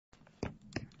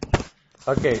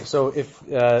Okay, so if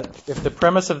the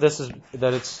premise of this is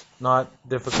that it's not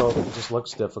difficult, it just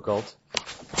looks difficult,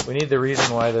 we need the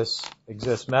reason why this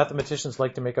exists. Mathematicians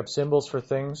like to make up symbols for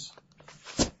things.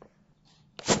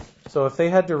 So if they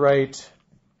had to write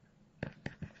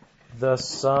the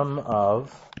sum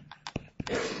of,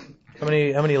 how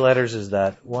many letters is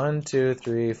that? 1, 2,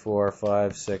 3, 4,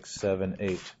 5, 6, 7,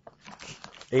 8.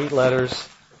 8 letters.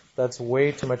 That's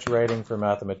way too much writing for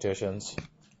mathematicians.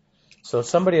 So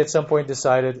somebody at some point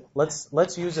decided,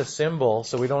 let's use a symbol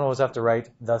so we don't always have to write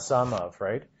the sum of,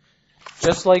 right?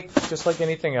 Just like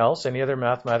anything else, any other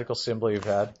mathematical symbol you've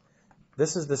had,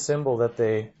 this is the symbol that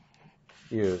they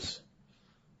use.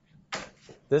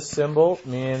 This symbol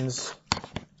means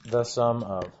the sum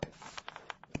of.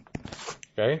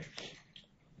 Okay?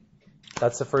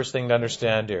 That's the first thing to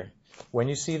understand here. When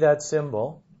you see that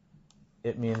symbol,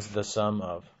 it means the sum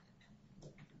of.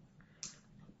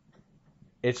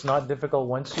 It's not difficult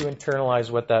once you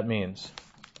internalize what that means.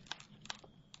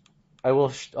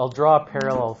 I'll draw a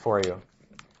parallel for you.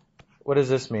 What does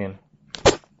this mean?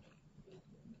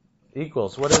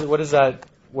 Equals. What does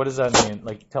that mean?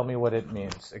 Like, tell me what it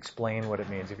means. Explain what it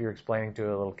means. If you're explaining to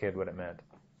a little kid what it meant.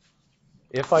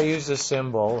 If I use this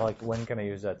symbol, like, when can I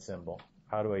use that symbol?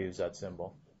 How do I use that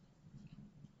symbol?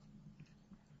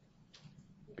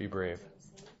 Be brave.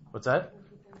 What's that?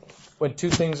 When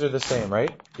two things are the same, right?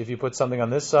 If you put something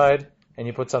on this side and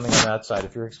you put something on that side.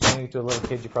 If you're explaining to a little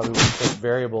kid, you probably wouldn't put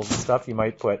variables and stuff. You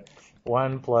might put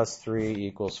 1 plus 3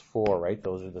 equals 4, right?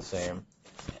 Those are the same.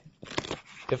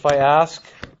 If I ask,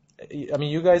 I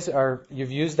mean,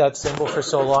 you've used that symbol for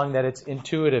so long that it's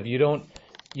intuitive. You don't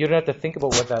have to think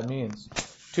about what that means.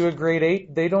 To a grade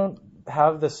 8, they don't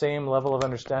have the same level of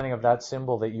understanding of that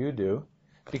symbol that you do,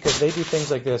 because they do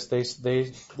things like this.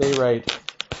 They write,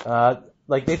 I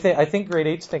think grade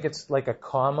 8s think it's like a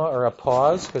comma or a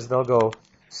pause, because they'll go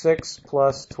 6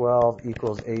 plus 12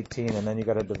 equals 18, and then you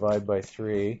got to divide by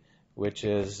 3, which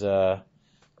is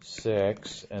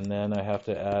 6, and then I have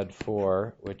to add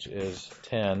 4, which is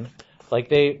 10. Like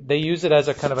they use it as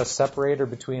a kind of a separator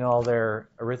between all their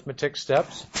arithmetic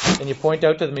steps, and you point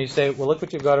out to them and you say, well, look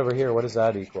what you've got over here. What does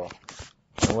that equal?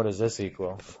 And what does this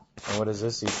equal? And what does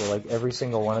this equal? Like every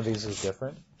single one of these is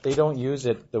different. They don't use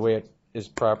it the way it is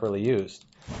properly used.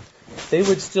 They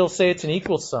would still say it's an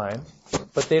equal sign,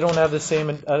 but they don't have the same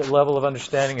level of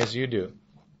understanding as you do.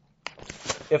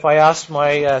 If I asked my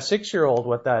 6-year-old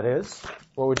what that is,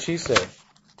 what would she say?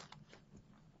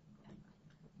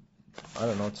 I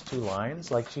don't know, it's 2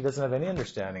 lines. Like, she doesn't have any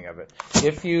understanding of it.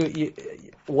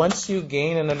 Once you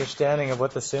gain an understanding of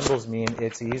what the symbols mean,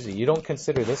 it's easy. You don't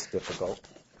consider this difficult,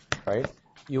 right?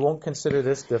 You won't consider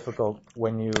this difficult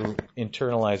when you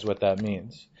internalize what that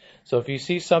means. So if you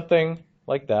see something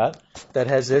like that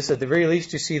has this, at the very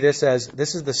least you see this as,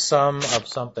 this is the sum of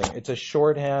something. It's a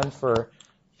shorthand for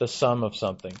the sum of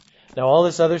something. Now all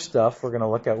this other stuff, we're going to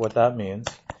look at what that means.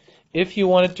 If you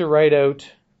wanted to write out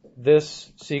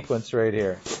this sequence right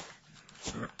here,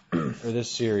 or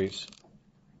this series,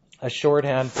 a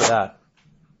shorthand for that.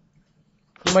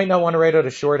 You might not want to write out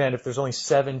a shorthand if there's only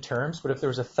 7 terms, but if there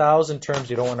was 1,000 terms,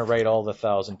 you don't want to write all the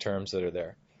 1,000 terms that are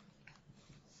there.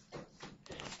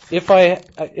 If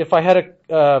I had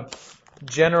a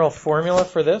general formula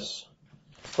for this,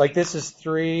 like this is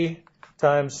 3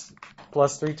 times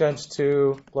plus 3 times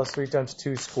 2 plus 3 times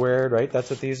 2 squared, right? That's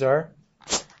what these are.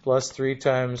 Plus 3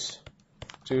 times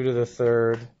 2 to the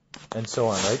third, and so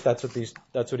on, right? That's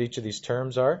what each of these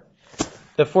terms are.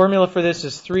 The formula for this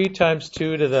is 3 times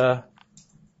 2 to the,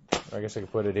 I guess I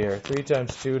could put it here, 3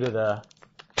 times 2 to the,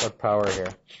 what power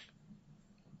here?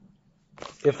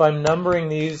 If I'm numbering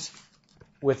these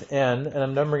with n, and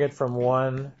I'm numbering it from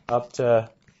 1 up to,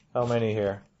 how many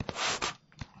here?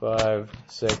 5,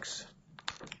 6,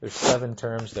 there's 7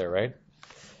 terms there, right?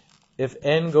 If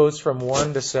n goes from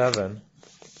 1 to 7,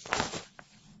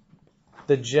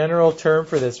 the general term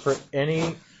for this, for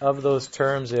any of those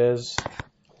terms, is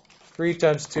 3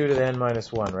 times 2 to the n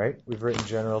minus 1, right? We've written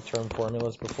general term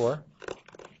formulas before.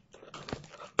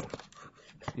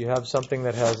 You have something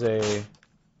that has a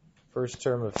first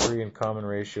term of 3 and common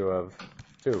ratio of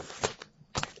 2.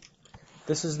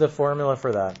 This is the formula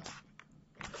for that.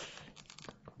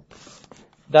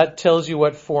 That tells you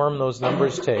what form those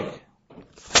numbers take.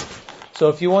 So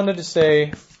if you wanted to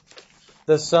say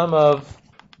the sum of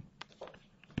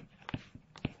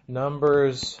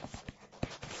numbers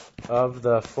of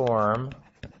the form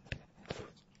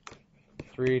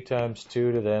 3 times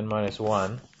 2 to the n minus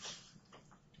 1,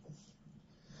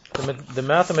 the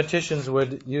mathematicians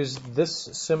would use this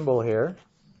symbol here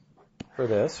for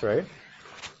this, right?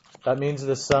 That means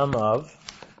the sum of,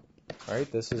 right?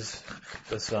 This is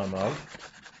the sum of.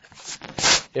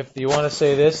 If you want to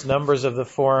say this, numbers of the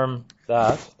form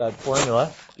that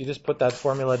formula, you just put that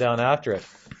formula down after it.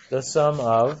 The sum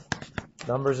of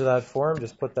numbers of that form,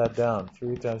 just put that down.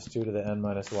 3 times 2 to the n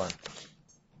minus 1.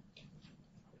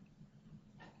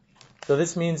 So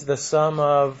this means the sum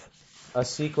of a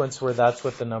sequence where that's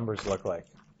what the numbers look like.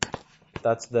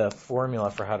 That's the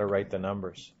formula for how to write the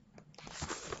numbers.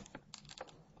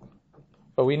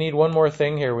 But we need one more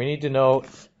thing here. We need to know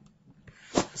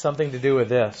something to do with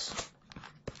this.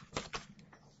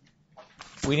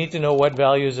 We need to know what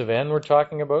values of n we're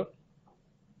talking about.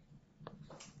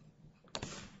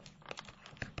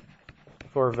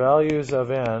 For values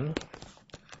of n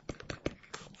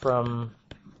from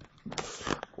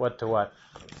what to what?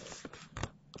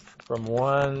 From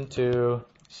 1 to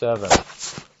 7.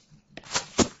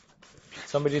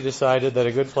 Somebody decided that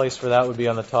a good place for that would be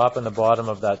on the top and the bottom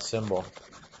of that symbol,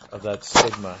 of that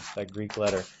sigma, that Greek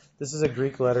letter. This is a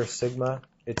Greek letter sigma.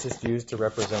 It's just used to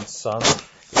represent sum.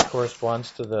 It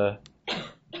corresponds to the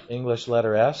English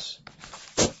letter S.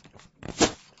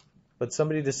 But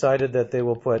somebody decided that they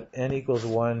will put n equals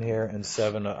 1 here and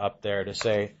 7 up there to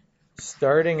say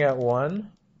starting at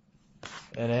 1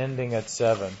 and ending at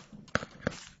 7.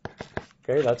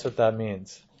 Okay, that's what that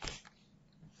means.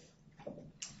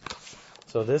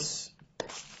 So this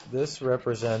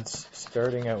represents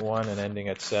starting at 1 and ending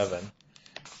at 7.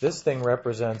 This thing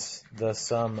represents the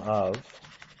sum of.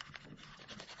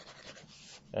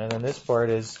 And then this part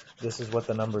is, this is what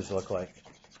the numbers look like.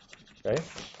 Okay?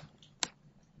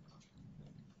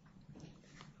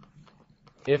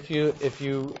 If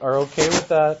you are okay with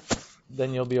that,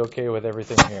 then you'll be okay with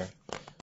everything here.